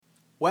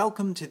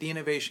Welcome to the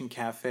Innovation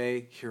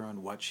Cafe here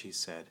on What She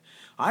Said.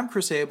 I'm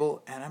Chris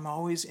Abel, and I'm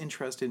always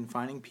interested in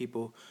finding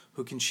people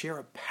who can share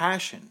a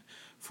passion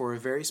for a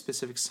very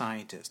specific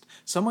scientist,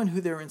 someone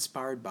who they're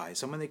inspired by,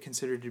 someone they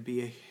consider to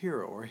be a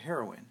hero or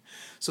heroine.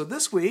 So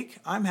this week,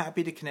 I'm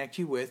happy to connect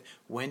you with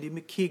Wendy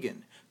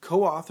MacKeigan,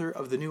 co-author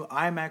of the new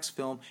IMAX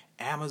film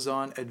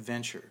Amazon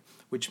Adventure,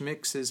 which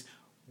mixes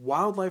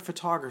wildlife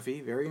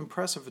photography, very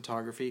impressive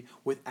photography,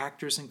 with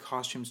actors in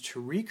costumes to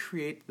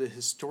recreate the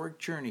historic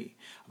journey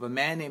of a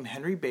man named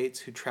Henry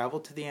Bates who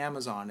traveled to the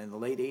Amazon in the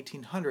late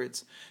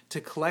 1800s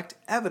to collect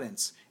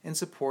evidence in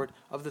support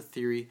of the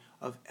theory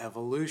of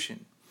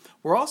evolution.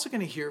 We're also going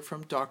to hear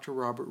from Dr.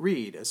 Robert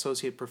Reed,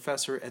 Associate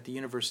Professor at the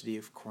University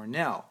of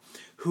Cornell,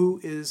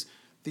 who is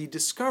the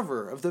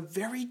discoverer of the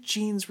very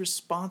genes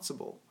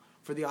responsible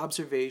for the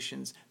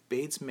observations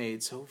Bates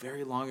made so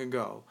very long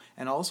ago,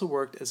 and also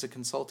worked as a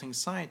consulting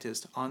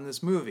scientist on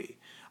this movie.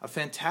 A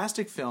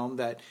fantastic film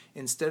that,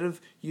 instead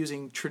of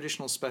using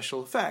traditional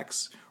special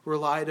effects,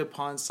 relied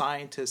upon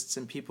scientists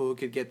and people who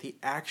could get the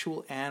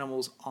actual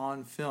animals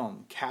on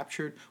film,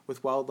 captured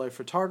with wildlife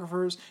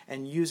photographers,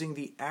 and using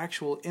the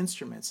actual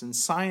instruments and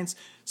science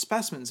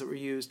specimens that were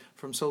used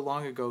from so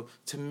long ago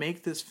to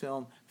make this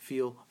film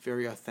feel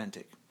very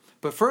authentic.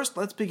 But first,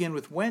 let's begin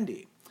with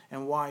Wendy,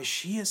 and why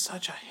she is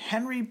such a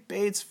Henry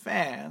Bates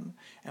fan,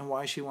 and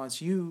why she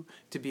wants you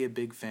to be a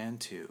big fan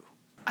too.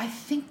 I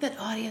think that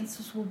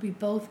audiences will be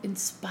both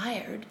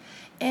inspired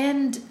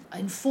and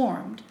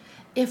informed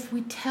if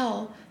we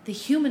tell the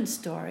human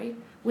story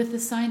with the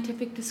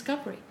scientific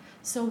discovery.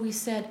 So we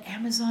said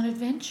Amazon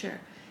Adventure,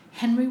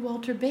 Henry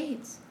Walter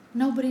Bates.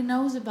 Nobody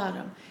knows about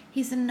him.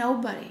 He's a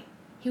nobody.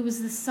 He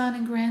was the son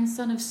and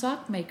grandson of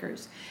sock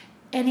makers,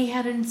 and he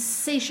had an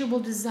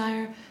insatiable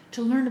desire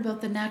to learn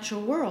about the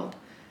natural world.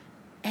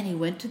 And he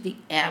went to the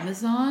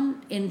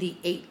Amazon in the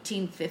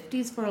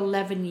 1850s for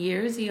 11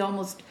 years. He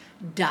almost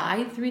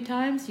died 3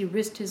 times. He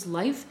risked his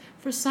life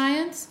for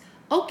science.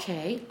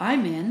 Okay,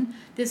 I'm in.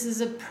 This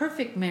is a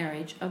perfect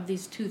marriage of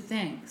these two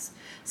things.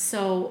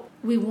 So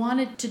we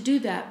wanted to do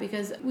that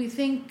because we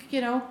think,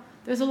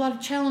 there's a lot of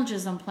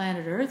challenges on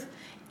planet Earth.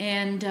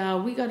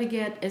 And we got to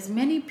get as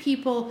many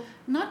people,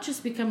 not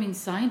just becoming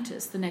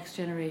scientists, the next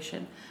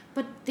generation,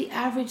 but the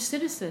average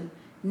citizen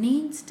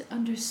needs to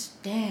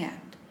understand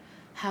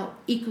how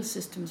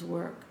ecosystems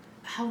work,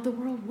 how the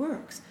world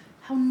works,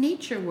 how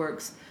nature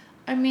works.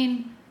 I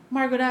mean,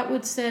 Margaret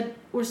Atwood said,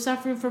 we're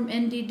suffering from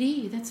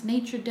NDD, that's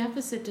nature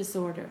deficit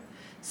disorder.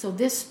 So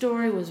this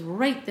story was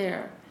right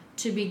there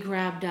to be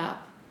grabbed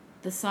up.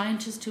 The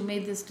scientist who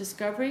made this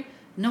discovery,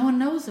 no one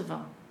knows of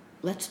him.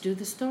 Let's do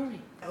the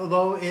story.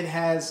 Although it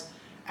has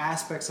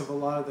aspects of a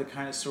lot of the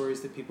kind of stories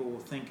that people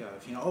will think of.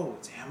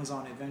 It's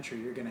Amazon Adventure.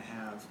 You're going to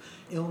have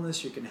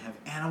illness. You're going to have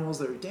animals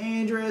that are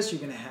dangerous. You're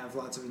going to have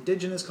lots of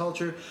indigenous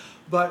culture.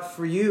 But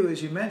for you,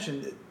 as you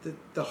mentioned,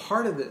 the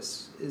heart of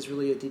this is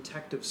really a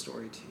detective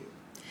story to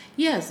you.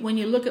 Yes. When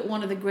you look at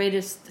one of the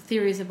greatest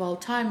theories of all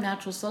time,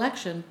 natural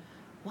selection,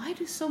 why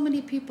do so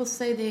many people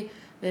say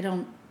they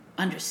don't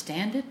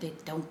understand it? They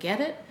don't get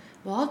it?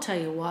 Well, I'll tell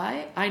you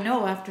why. I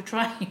know after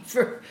trying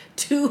for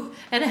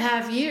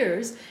 2.5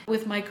 years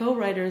with my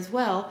co-writer as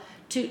well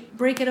to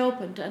break it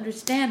open, to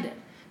understand it,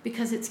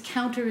 because it's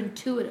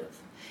counterintuitive.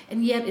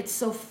 And yet it's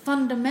so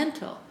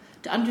fundamental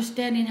to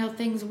understanding how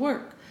things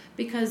work,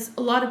 because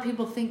a lot of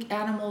people think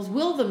animals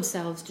will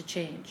themselves to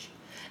change.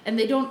 And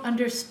they don't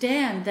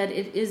understand that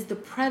it is the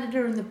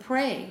predator and the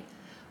prey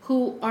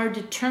who are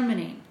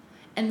determining,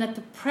 and that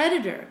the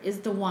predator is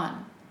the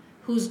one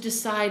who's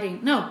deciding,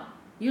 no,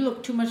 you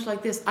look too much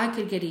like this, I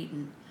could get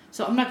eaten,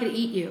 so I'm not going to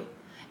eat you.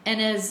 And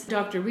as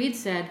Dr. Reed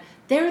said,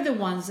 they're the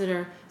ones that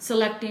are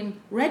selecting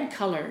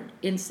red-colored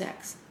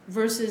insects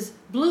versus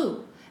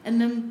blue.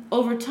 And then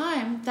over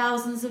time,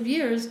 thousands of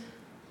years,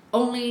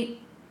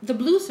 only the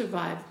blue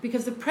survived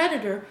because the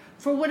predator,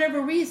 for whatever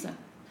reason.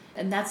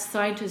 And that's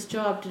scientists'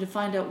 job to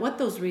find out what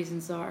those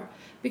reasons are.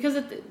 Because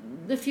of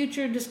the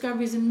future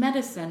discoveries in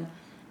medicine,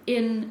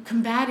 in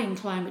combating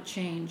climate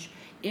change,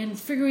 in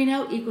figuring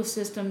out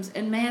ecosystems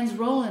and man's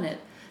role in it,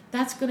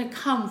 that's going to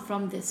come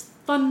from this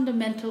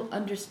fundamental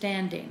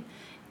understanding.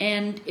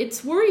 And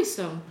it's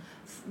worrisome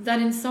that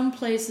in some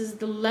places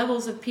the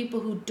levels of people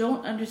who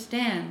don't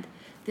understand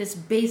this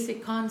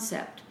basic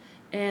concept.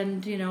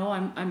 And,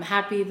 I'm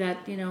happy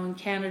that, in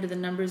Canada the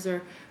numbers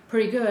are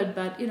pretty good.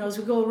 But, as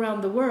we go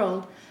around the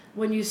world,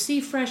 when you see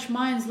fresh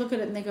minds look at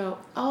it and they go,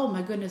 oh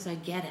my goodness, I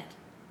get it.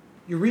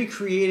 You're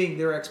recreating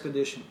their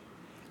expedition.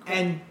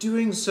 And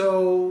doing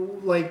so,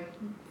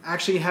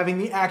 actually having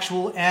the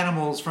actual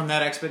animals from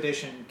that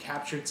expedition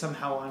captured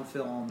somehow on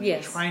film. And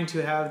yes. Trying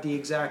to have the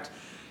exact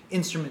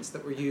instruments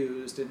that were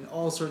used and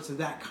all sorts of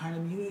that kind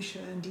of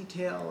minutia and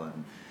detail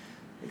and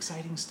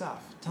exciting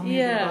stuff. Tell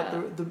me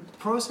about the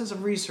process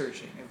of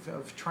researching,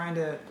 of trying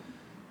to,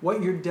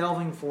 what you're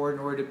delving for in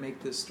order to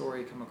make this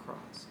story come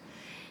across.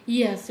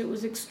 Yes, it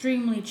was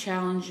extremely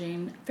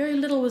challenging. Very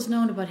little was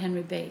known about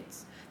Henry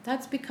Bates.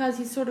 That's because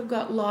he sort of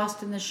got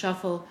lost in the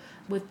shuffle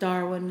with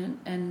Darwin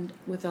and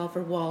with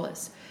Alfred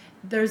Wallace.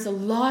 There's a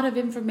lot of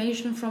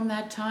information from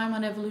that time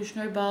on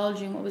evolutionary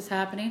biology and what was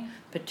happening,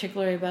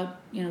 particularly about,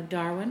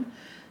 Darwin.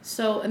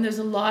 So, and there's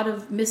a lot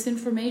of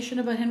misinformation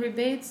about Henry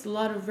Bates, a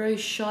lot of very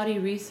shoddy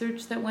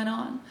research that went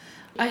on.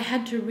 I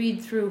had to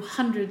read through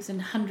hundreds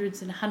and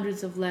hundreds and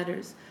hundreds of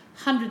letters,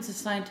 hundreds of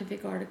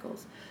scientific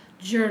articles,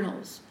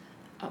 journals,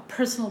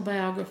 personal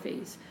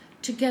biographies,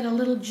 to get a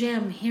little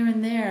gem here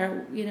and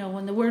there.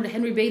 When the word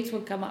Henry Bates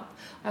would come up,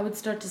 I would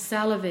start to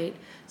salivate.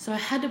 So I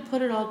had to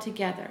put it all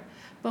together.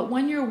 But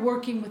when you're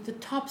working with the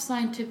top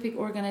scientific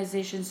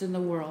organizations in the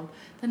world,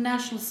 the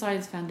National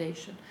Science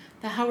Foundation,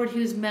 the Howard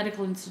Hughes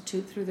Medical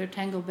Institute through their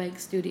Tanglebank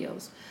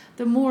Studios,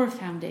 the Moore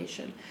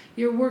Foundation,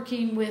 you're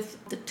working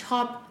with the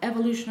top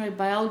evolutionary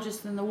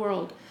biologists in the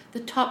world, the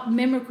top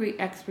mimicry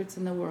experts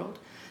in the world,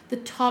 the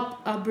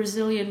top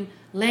Brazilian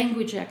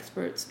language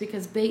experts,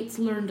 because Bates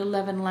learned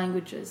 11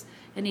 languages,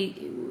 and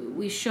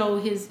we show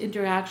his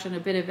interaction, a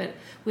bit of it,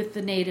 with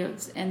the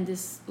natives and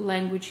this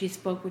language he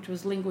spoke, which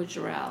was lingua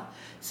geral.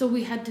 So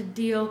we had to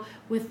deal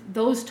with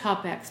those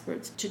top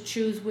experts to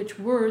choose which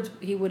words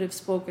he would have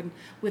spoken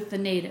with the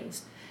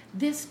natives.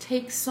 This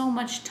takes so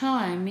much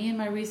time, me and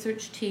my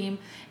research team,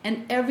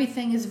 and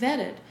everything is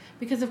vetted.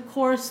 Because, of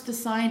course, the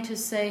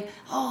scientists say,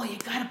 oh, you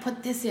got to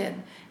put this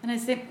in. And I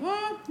say,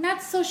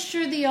 not so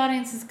sure the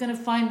audience is going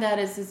to find that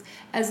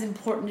as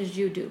important as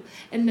you do.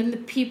 And then the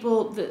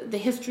people, the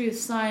history of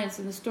science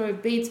and the story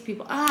of Bates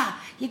people,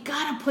 you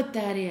got to put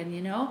that in,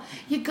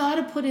 You got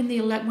to put in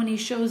when he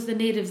shows the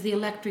natives the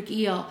electric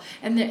eel,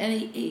 and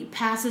he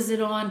passes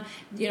it on,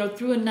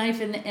 through a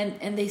knife,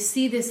 and they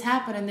see this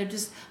happen, and they're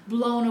just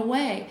blown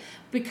away.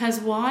 Because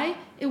why?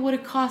 It would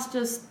have cost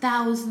us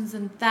thousands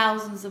and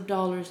thousands of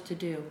dollars to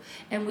do.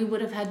 And we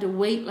would have had to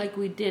wait, like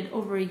we did,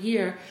 over a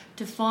year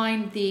to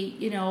find the,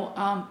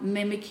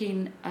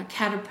 mimicking a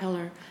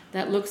caterpillar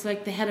that looks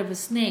like the head of a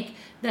snake.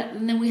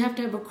 And then we have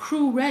to have a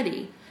crew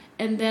ready.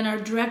 And then our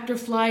director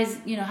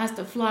has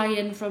to fly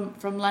in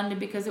from London,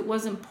 because it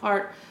wasn't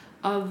part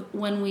of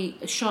when we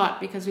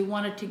shot, because we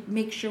wanted to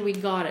make sure we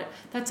got it.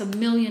 That's $1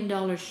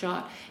 million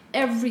shot.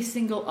 Every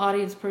single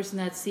audience person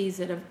that sees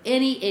it of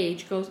any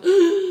age goes,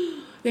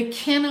 they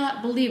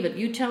cannot believe it.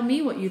 You tell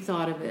me what you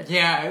thought of it.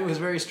 Yeah, it was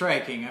very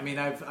striking. I mean,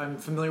 I'm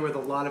familiar with a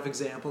lot of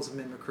examples of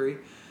mimicry,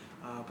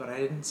 but I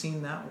hadn't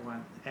seen that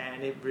one.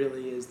 And it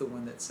really is the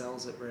one that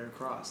sells it right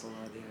across a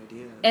lot of the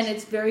ideas. And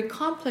it's very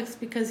complex,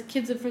 because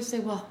kids at first say,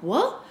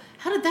 well,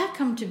 how did that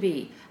come to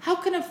be? How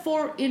can a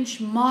 4-inch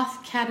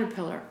moth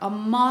caterpillar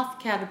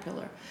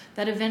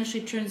that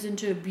eventually turns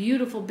into a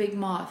beautiful big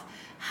moth,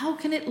 how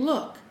can it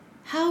look?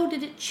 How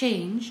did it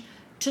change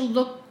to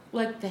look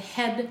like the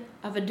head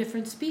of a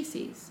different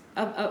species,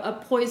 a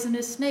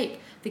poisonous snake?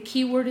 The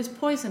key word is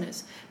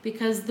poisonous,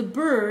 because the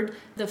bird,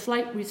 the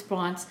flight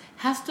response,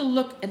 has to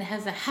look and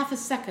has a half a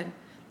second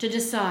to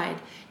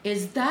decide,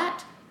 is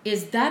that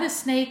a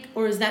snake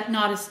or is that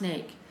not a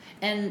snake?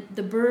 And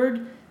the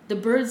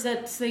birds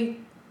that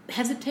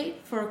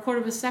hesitate for a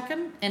quarter of a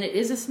second and it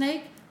is a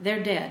snake,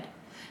 they're dead.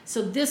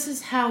 So this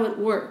is how it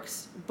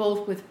works,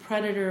 both with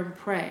predator and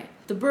prey.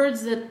 The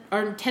birds that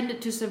are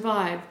intended to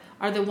survive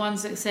are the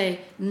ones that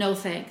say, no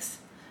thanks.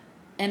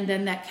 And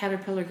then that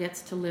caterpillar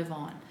gets to live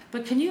on.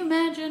 But can you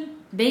imagine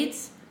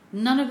Bates,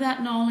 none of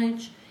that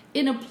knowledge,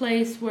 in a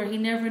place where he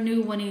never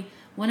knew when he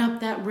went up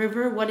that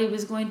river what he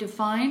was going to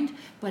find,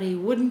 but he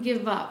wouldn't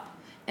give up.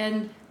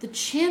 And the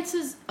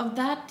chances of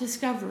that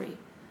discovery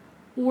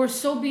were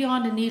so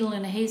beyond a needle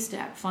in a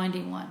haystack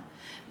finding one.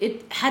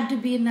 It had to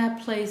be in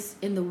that place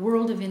in the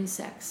world of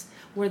insects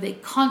where they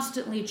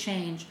constantly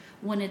change,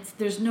 when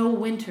there's no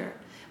winter,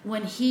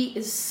 when he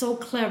is so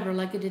clever,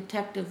 like a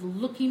detective,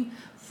 looking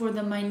for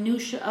the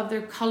minutiae of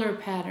their color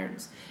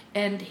patterns.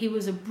 And he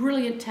was a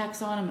brilliant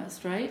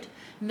taxonomist, right?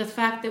 And the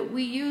fact that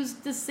we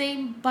used the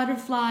same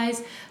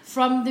butterflies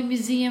from the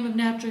Museum of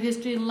Natural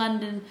History in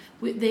London,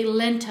 they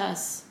lent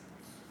us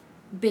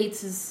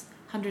Bates's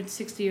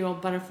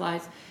 160-year-old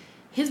butterflies.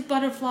 His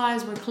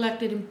butterflies were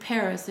collected in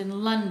Paris,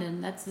 in London.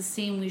 That's the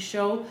scene we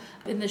show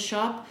in the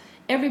shop.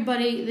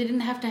 Everybody, they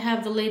didn't have to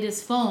have the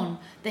latest phone.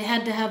 They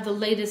had to have the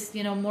latest,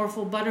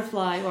 morpho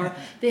butterfly, or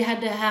they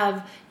had to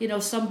have,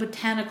 some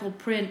botanical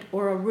print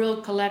or a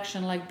real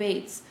collection like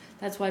Bates.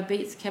 That's why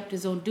Bates kept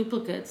his own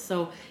duplicates,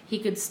 so he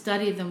could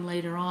study them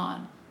later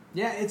on.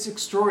 Yeah, it's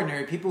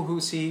extraordinary. People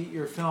who see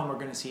your film are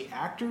going to see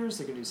actors,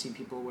 they're going to see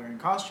people wearing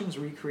costumes,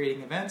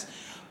 recreating events.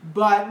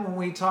 But when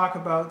we talk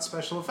about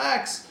special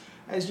effects,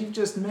 as you've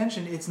just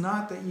mentioned, it's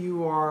not that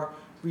you are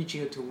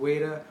reaching out to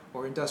Weta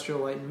or Industrial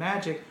Light and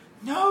Magic.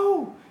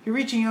 No! You're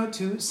reaching out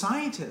to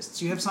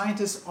scientists. You have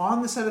scientists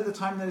on the set at the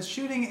time that it's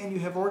shooting, and you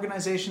have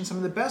organizations, some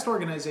of the best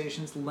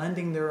organizations,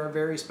 lending their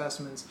very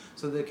specimens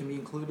so that they can be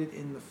included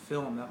in the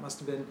film. That must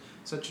have been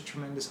such a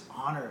tremendous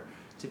honor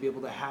to be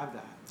able to have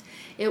that.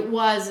 It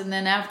was, and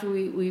then after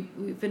we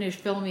finished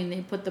filming,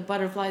 they put the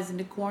butterflies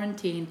into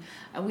quarantine.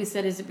 And we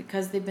said, is it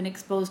because they've been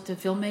exposed to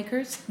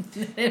filmmakers?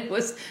 It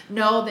was,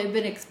 no, they've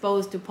been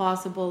exposed to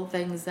possible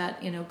things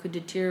that, could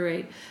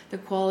deteriorate the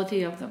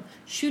quality of them.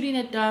 Shooting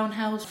at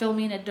Downhouse,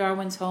 filming at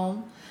Darwin's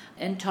home,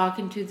 and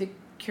talking to the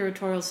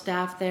curatorial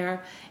staff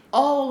there.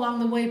 All along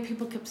the way,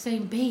 people kept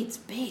saying, Bates,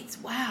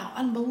 wow,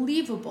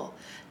 unbelievable.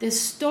 This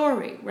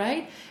story,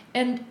 right?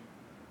 And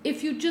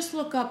if you just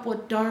look up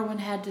what Darwin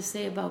had to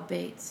say about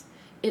Bates,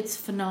 it's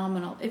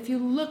phenomenal. If you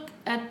look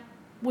at,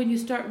 when you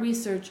start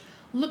research,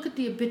 look at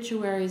the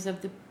obituaries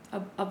of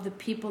the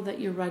people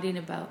that you're writing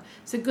about.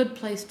 It's a good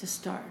place to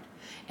start.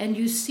 And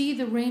you see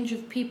the range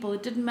of people.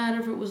 It didn't matter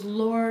if it was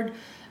Lord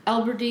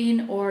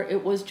Aberdeen or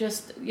it was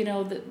just,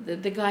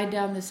 the guy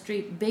down the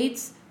street.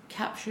 Bates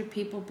captured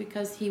people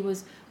because he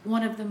was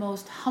one of the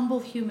most humble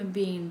human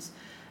beings,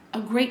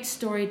 a great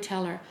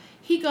storyteller.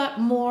 He got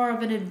more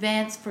of an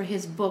advance for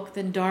his book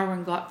than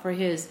Darwin got for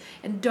his.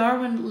 And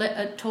Darwin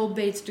told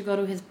Bates to go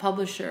to his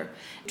publisher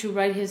to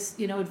write his,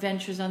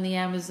 adventures on the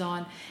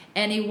Amazon.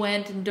 And he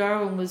went, and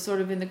Darwin was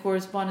sort of in the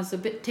correspondence a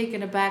bit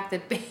taken aback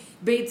that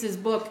Bates's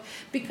book,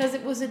 because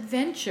it was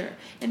adventure.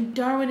 And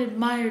Darwin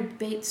admired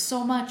Bates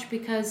so much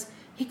because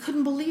he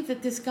couldn't believe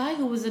that this guy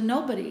who was a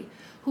nobody,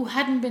 who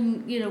hadn't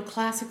been,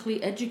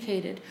 classically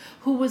educated,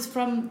 who was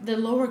from the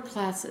lower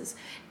classes.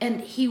 And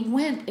he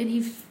went and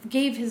he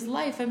gave his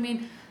life. I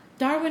mean,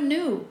 Darwin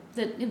knew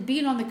that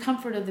being on the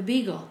comfort of the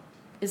Beagle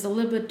is a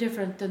little bit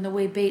different than the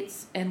way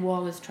Bates and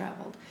Wallace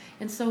traveled.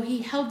 And so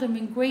he held them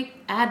in great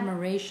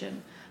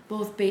admiration,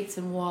 both Bates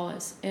and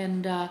Wallace.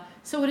 And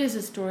so it is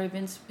a story of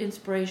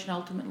inspiration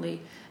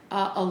ultimately,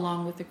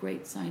 along with a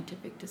great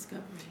scientific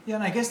discovery. Yeah,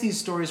 and I guess these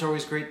stories are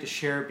always great to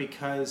share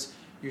because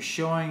you're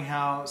showing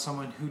how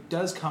someone who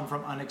does come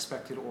from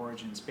unexpected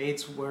origins.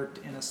 Bates worked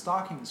in a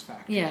stockings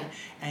factory. Yeah.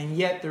 And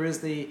yet there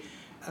is the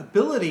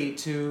ability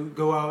to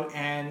go out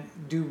and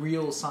do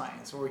real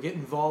science or get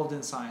involved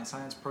in science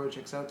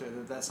projects out there.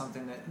 That's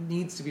something that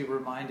needs to be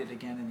reminded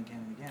again and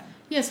again and again.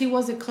 Yes, he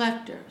was a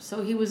collector.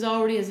 So he was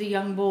already, as a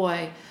young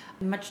boy,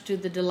 much to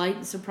the delight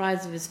and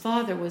surprise of his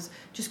father,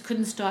 just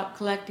couldn't stop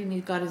collecting.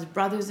 He got his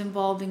brothers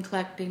involved in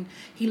collecting.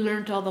 He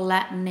learned all the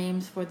Latin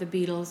names for the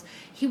beetles.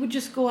 He would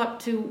just go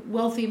up to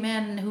wealthy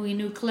men who he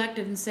knew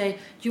collected and say,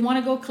 do you want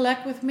to go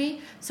collect with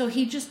me? So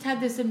he just had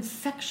this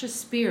infectious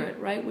spirit,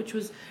 right, which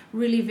was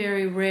really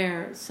very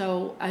rare.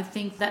 So I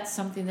think that's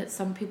something that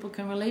some people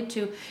can relate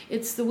to.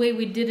 It's the way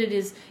we did it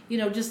is,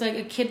 just like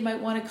a kid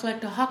might want to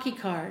collect a hockey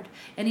card,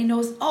 and he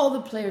knows all the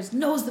players,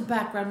 knows the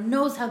background,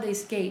 knows how they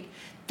skate.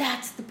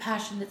 That's the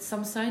passion that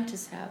some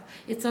scientists have.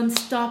 It's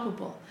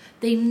unstoppable.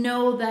 They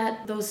know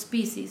those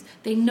species.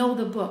 They know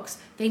the books.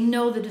 They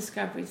know the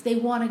discoveries. They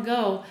want to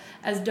go,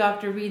 as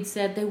Dr. Reed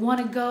said, they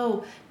want to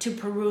go to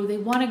Peru. They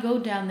want to go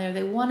down there.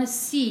 They want to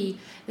see.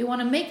 They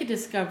want to make a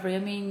discovery. I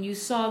mean, you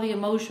saw the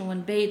emotion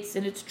when Bates,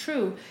 and it's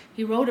true,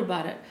 he wrote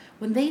about it.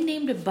 When they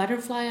named a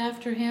butterfly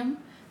after him,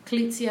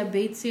 Cleitsia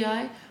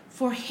batesii,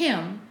 for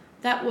him,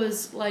 that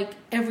was like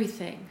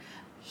everything.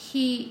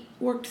 He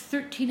worked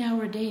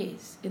 13-hour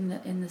days in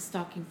the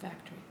stocking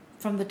factory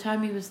from the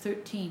time he was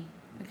 13,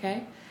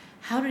 okay?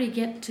 How did he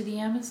get to the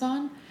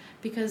Amazon?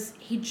 Because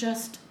he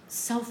just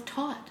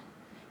self-taught.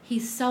 He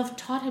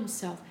self-taught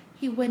himself.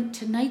 He went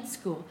to night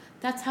school.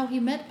 That's how he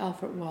met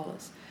Alfred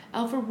Wallace.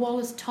 Alfred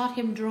Wallace taught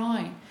him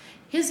drawing.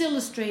 His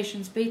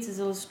illustrations, Bates's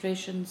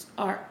illustrations,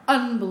 are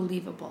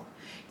unbelievable.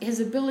 His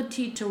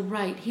ability to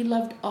write, he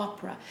loved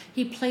opera.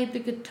 He played the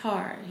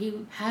guitar.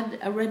 He had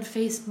a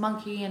red-faced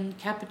monkey and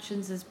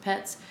capuchins as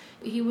pets.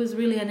 He was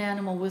really an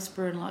animal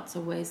whisperer in lots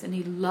of ways, and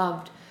he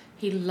loved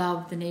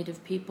the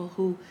native people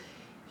who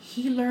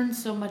he learned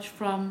so much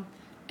from,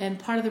 and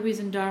part of the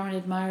reason Darwin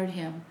admired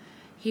him,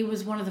 he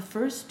was one of the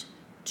first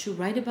to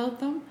write about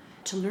them,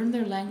 to learn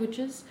their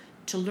languages,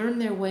 to learn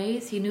their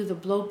ways. He knew the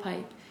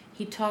blowpipe.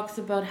 He talks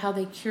about how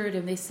they cured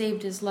him. They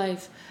saved his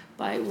life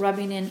by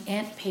rubbing in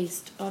ant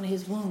paste on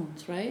his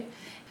wounds, right?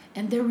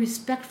 And their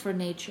respect for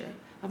nature,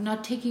 of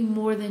not taking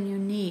more than you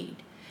need.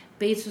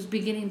 Bates was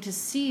beginning to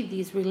see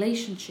these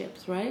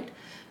relationships, right?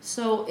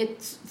 So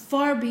it's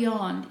far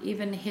beyond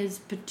even his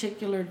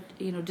particular,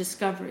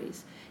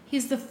 discoveries.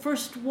 He's the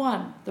first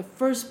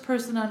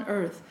person on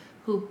Earth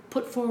who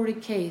put forward a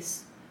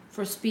case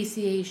for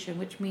speciation,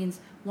 which means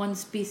one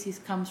species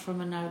comes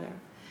from another.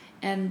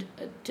 And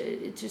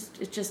it's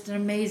just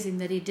amazing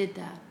that he did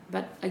that.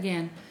 But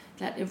again,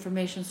 that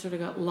information sort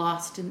of got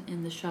lost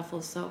in the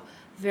shuffle. So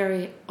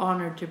very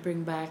honored to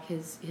bring back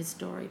his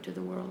story to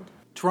the world.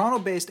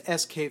 Toronto-based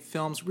SK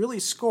Films really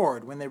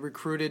scored when they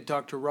recruited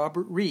Dr.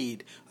 Robert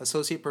Reed,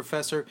 Associate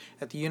Professor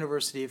at the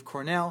University of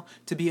Cornell,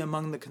 to be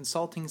among the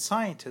consulting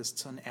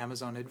scientists on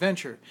Amazon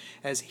Adventure,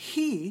 as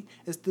he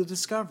is the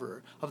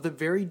discoverer of the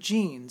very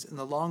genes in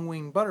the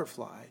long-winged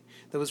butterfly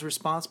that was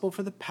responsible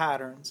for the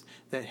patterns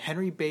that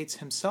Henry Bates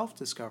himself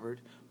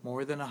discovered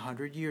more than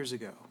 100 years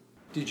ago.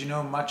 Did you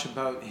know much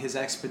about his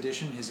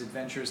expedition, his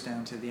adventures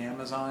down to the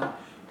Amazon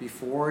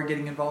before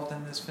getting involved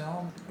in this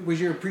film? Was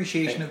your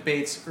appreciation of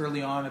Bates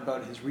early on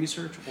about his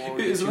research? Or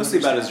it was mostly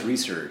about his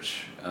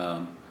research.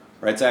 Right.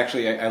 It's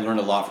actually, I learned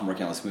a lot from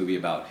working on this movie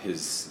about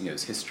his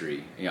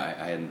history. I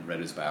hadn't read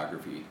his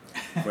biography.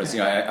 Whereas,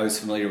 I was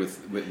familiar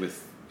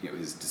with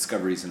his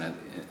discoveries and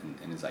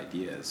his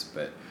ideas,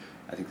 but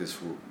I think this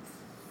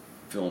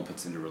film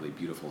puts into really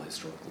beautiful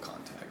historical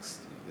context.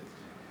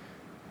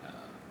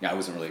 I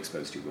wasn't really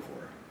exposed to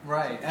before.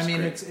 Right. So I mean,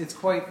 great. it's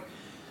quite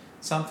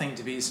something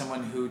to be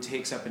someone who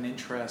takes up an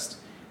interest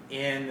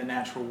in the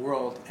natural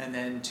world and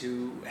then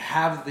to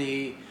have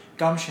the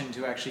gumption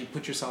to actually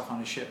put yourself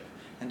on a ship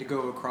and to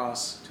go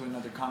across to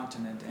another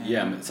continent. And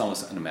Yeah, I mean, it's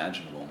almost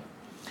unimaginable.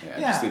 Yeah.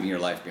 Just leaving your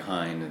life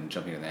behind and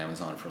jumping to the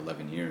Amazon for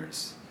 11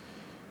 years.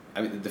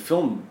 I mean, the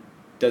film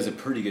does a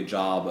pretty good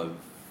job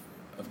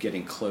of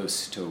getting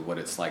close to what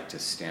it's like to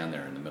stand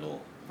there in the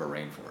middle of a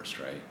rainforest,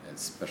 right?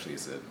 Especially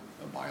as a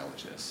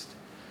biologist.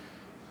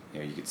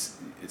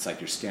 It's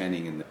like you're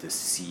standing in the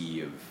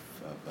sea of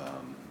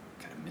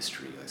kind of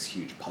mystery, this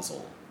huge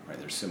puzzle, right?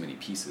 There's so many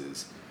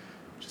pieces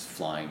just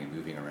flying and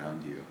moving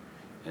around you.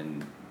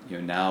 And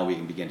now we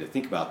can begin to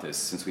think about this,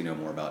 since we know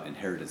more about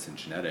inheritance and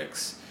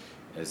genetics,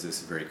 as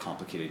this very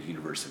complicated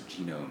universe of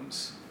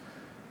genomes,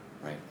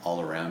 right?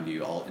 All around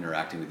you, all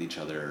interacting with each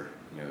other.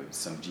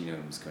 Some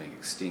genomes going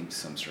extinct,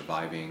 some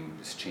surviving,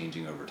 just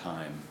changing over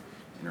time,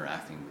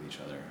 interacting with each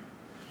other.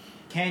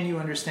 Can you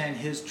understand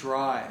his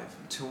drive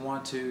to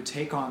want to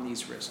take on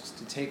these risks,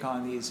 to take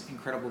on these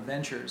incredible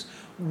ventures,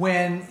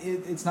 when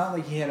it's not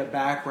like he had a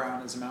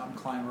background as a mountain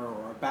climber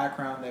or a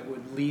background that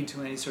would lead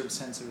to any sort of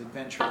sense of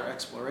adventure or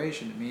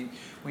exploration? I mean,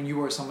 when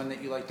you are someone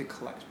that you like to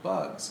collect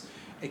bugs,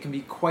 it can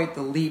be quite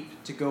the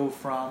leap to go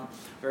from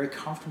a very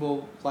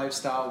comfortable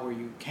lifestyle where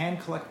you can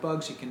collect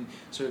bugs, you can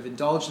sort of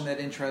indulge in that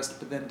interest,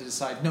 but then to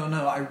decide, no,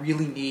 I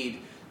really need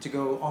to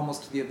go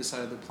almost to the other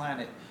side of the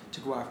planet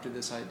to go after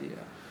this idea.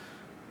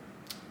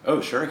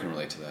 Oh, sure, I can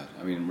relate to that.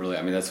 I mean, really,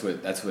 that's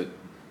what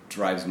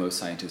drives most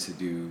scientists to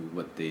do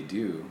what they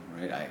do,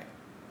 right?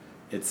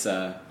 It's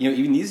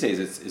even these days,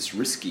 it's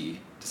risky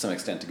to some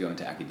extent to go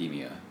into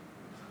academia,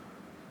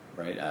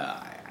 right?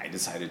 I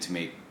decided to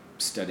make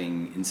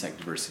studying insect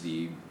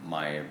diversity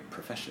my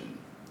profession,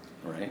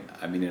 right?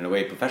 I mean, in a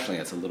way, professionally,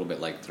 that's a little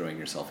bit like throwing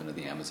yourself into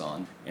the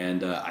Amazon.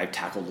 And I've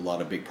tackled a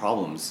lot of big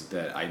problems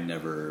that I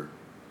never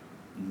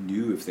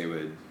knew if they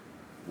would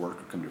work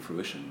or come to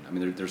fruition. I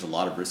mean, there's a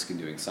lot of risk in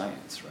doing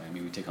science, right? I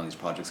mean, we take on these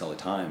projects all the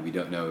time. We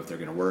don't know if they're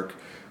going to work.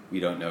 We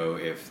don't know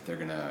if they're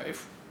going to,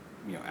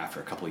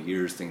 after a couple of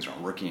years things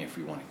aren't working, if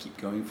we want to keep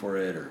going for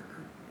it or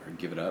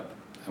give it up.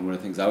 And one of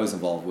the things I was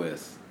involved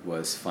with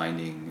was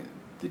finding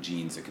the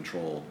genes that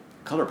control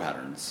color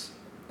patterns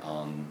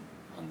on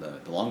the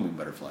longwing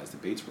butterflies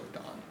that Bates worked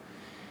on.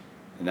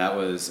 And that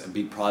was a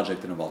big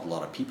project that involved a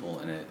lot of people,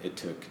 and it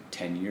took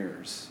 10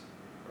 years,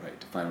 right,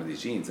 to find one of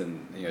these genes.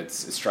 And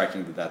it's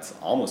striking that that's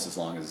almost as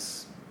long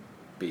as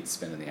Bates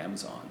spent in the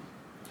Amazon,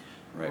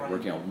 right?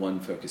 Working on one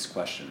focused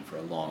question for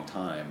a long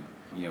time.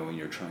 When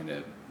you're trying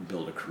to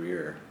build a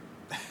career,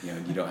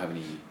 you don't have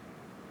any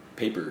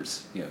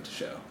papers, to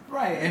show.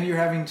 Right, and you're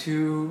having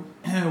to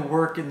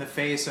work in the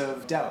face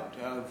of doubt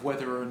of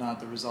whether or not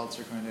the results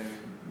are going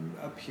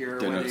to appear.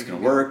 Don't know if it's going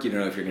to work. You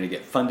don't know if you're going to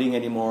get funding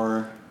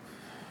anymore.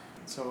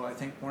 So I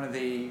think one of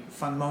the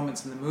fun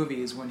moments in the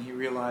movie is when he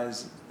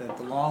realized that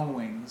the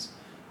longwings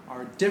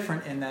are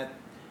different in that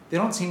they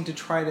don't seem to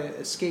try to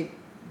escape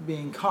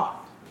being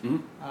caught. Mm-hmm.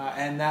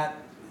 And that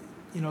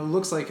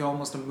looks like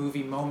almost a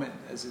movie moment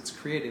as it's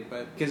created,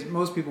 but because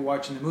most people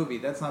watching the movie,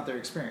 that's not their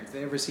experience.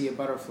 They ever see a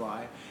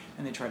butterfly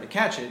and they try to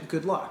catch it,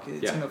 good luck.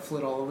 It's going to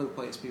flit all over the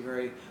place, be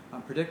very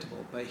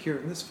unpredictable. But here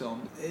in this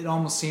film, it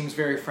almost seems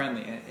very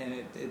friendly,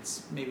 and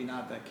it's maybe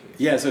not that case.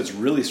 Yeah, so it's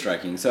really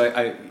striking. So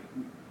I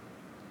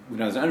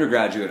when I was an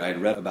undergraduate, I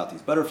had read about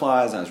these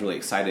butterflies, and I was really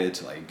excited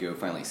to go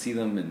finally see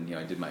them. And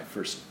I did my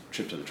first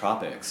trip to the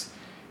tropics,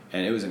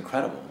 and it was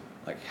incredible,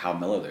 how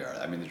mellow they are.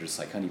 I mean, they're just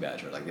like honey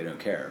badger, they don't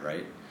care,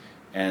 right?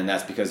 And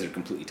that's because they're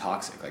completely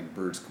toxic.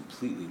 Birds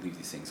completely leave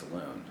these things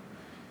alone.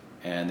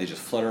 And they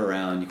just flutter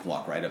around. You can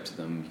walk right up to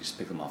them. You just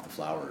pick them off the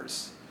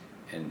flowers.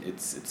 And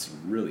it's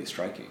really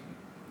striking.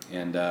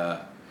 And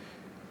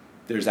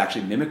there's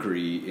actually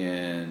mimicry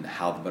in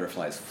how the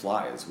butterflies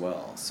fly as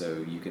well.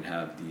 So you can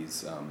have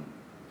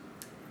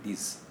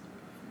these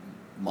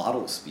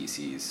model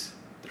species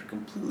that are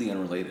completely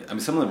unrelated. I mean,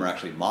 some of them are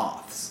actually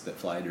moths that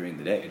fly during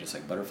the day, just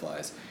like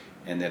butterflies.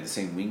 And they have the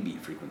same wing beat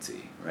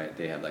frequency, right?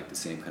 They have the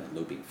same kind of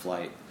loping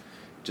flight.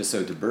 Just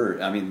so to birds,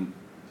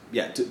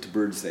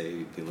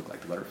 they look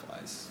like the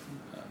butterflies.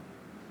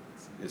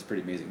 It's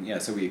pretty amazing. Yeah,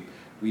 so we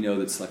know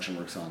that selection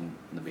works on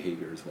the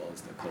behavior as well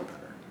as the color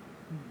pattern.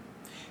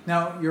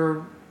 Now,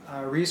 your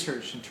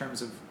research in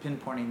terms of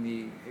pinpointing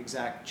the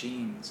exact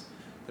genes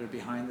that are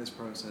behind this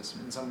process,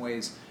 in some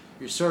ways,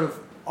 you sort of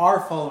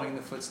are following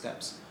the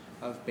footsteps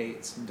of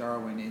Bates and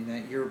Darwin in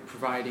that you're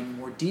providing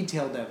more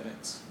detailed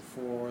evidence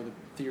for the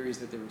theories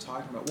that they were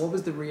talking about. What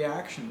was the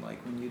reaction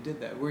like when you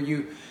did that? Were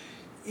you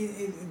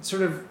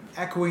sort of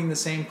echoing the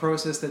same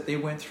process that they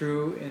went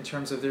through in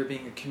terms of there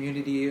being a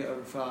community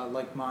of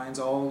like minds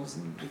all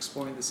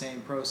exploring the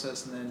same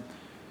process, and then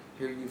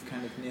here you've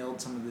kind of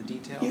nailed some of the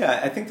details? Yeah,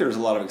 I think there was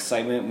a lot of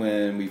excitement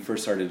when we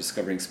first started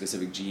discovering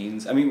specific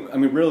genes. I mean,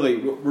 really,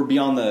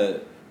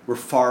 we're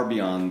far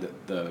beyond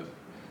the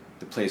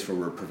place where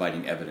we're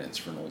providing evidence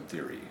for an old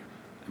theory.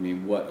 I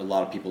mean, what a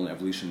lot of people in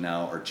evolution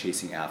now are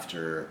chasing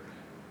after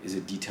is a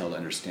detailed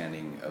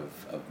understanding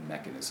of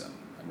mechanism.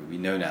 I mean, we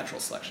know natural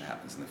selection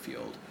happens in the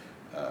field.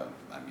 I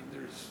mean,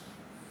 there's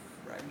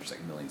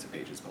like millions of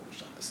pages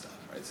published on this stuff,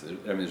 right? So,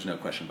 I mean, there's no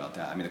question about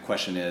that. I mean, the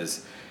question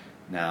is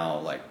now,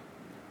 like,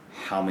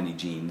 how many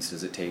genes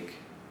does it take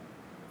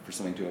for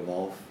something to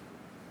evolve?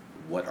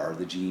 What are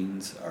the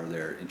genes? Are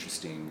there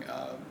interesting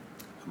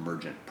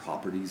emergent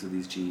properties of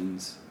these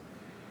genes?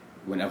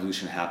 When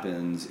evolution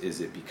happens,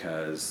 is it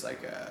because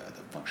like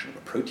the function of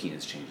a protein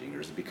is changing, or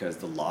is it because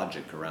the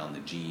logic around the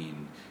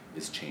gene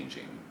is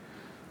changing?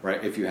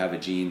 Right? If you have a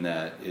gene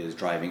that is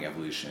driving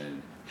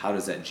evolution, how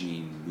does that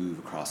gene move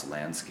across a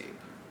landscape?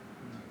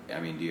 I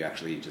mean, do you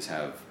actually just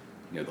have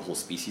the whole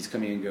species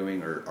coming and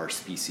going, or are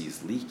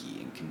species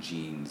leaky, and can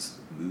genes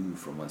move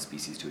from one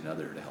species to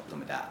another to help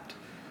them adapt?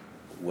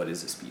 What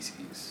is a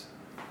species?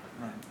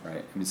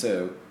 Right? I mean,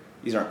 so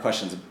these aren't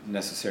questions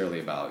necessarily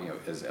about,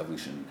 is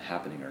evolution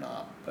happening or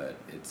not, but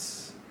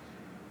it's,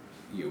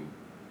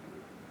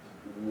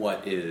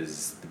 what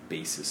is the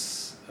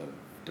basis of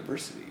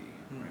diversity?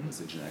 Right? What's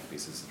the genetic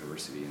basis of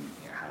diversity, and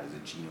how does the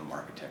genome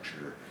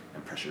architecture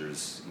and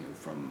pressures,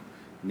 from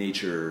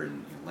nature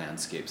and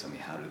landscapes, I mean,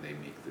 how do they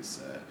make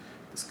this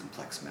this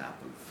complex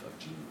map of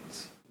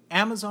genes?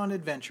 Amazon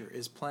Adventure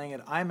is playing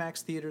at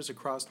IMAX theaters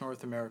across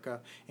North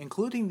America,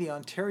 including the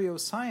Ontario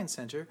Science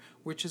Centre,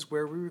 which is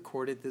where we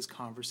recorded this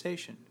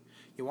conversation.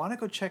 You want to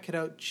go check it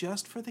out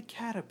just for the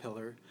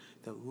caterpillar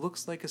that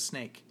looks like a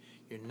snake.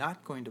 You're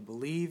not going to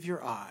believe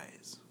your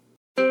eyes.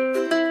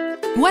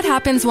 What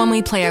happens when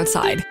we play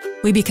outside?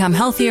 We become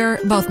healthier,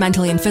 both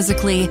mentally and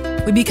physically.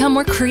 We become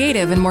more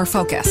creative and more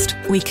focused.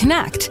 We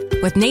connect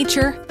with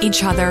nature,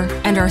 each other,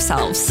 and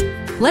ourselves.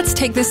 Let's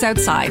Take This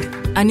Outside,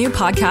 a new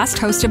podcast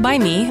hosted by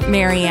me,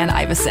 Marianne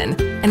Iveson,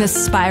 an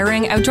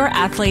aspiring outdoor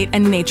athlete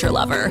and nature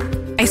lover.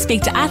 I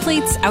speak to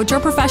athletes, outdoor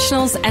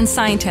professionals, and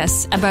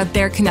scientists about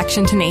their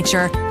connection to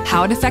nature,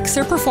 how it affects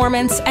their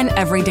performance, and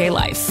everyday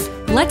life.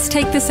 Let's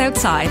Take This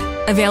Outside,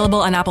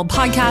 available on Apple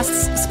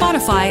Podcasts,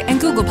 Spotify,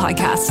 and Google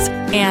Podcasts,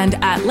 and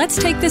at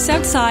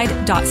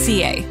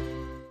letstakethisoutside.ca.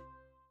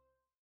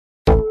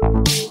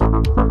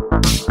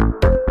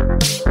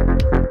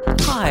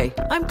 Hi,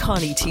 I'm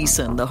Connie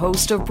Thiessen, the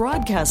host of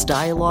Broadcast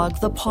Dialogue,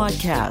 the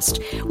podcast.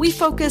 We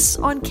focus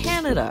on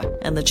Canada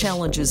and the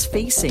challenges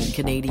facing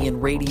Canadian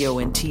radio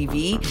and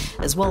TV,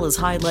 as well as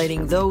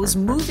highlighting those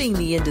moving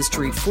the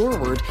industry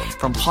forward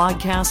from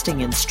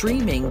podcasting and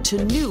streaming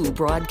to new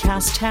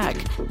broadcast tech.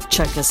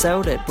 Check us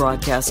out at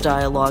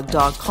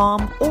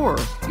broadcastdialogue.com or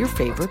your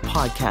favorite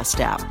podcast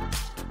app.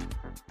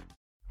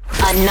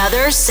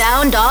 Another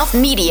Sound Off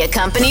Media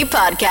Company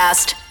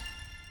podcast.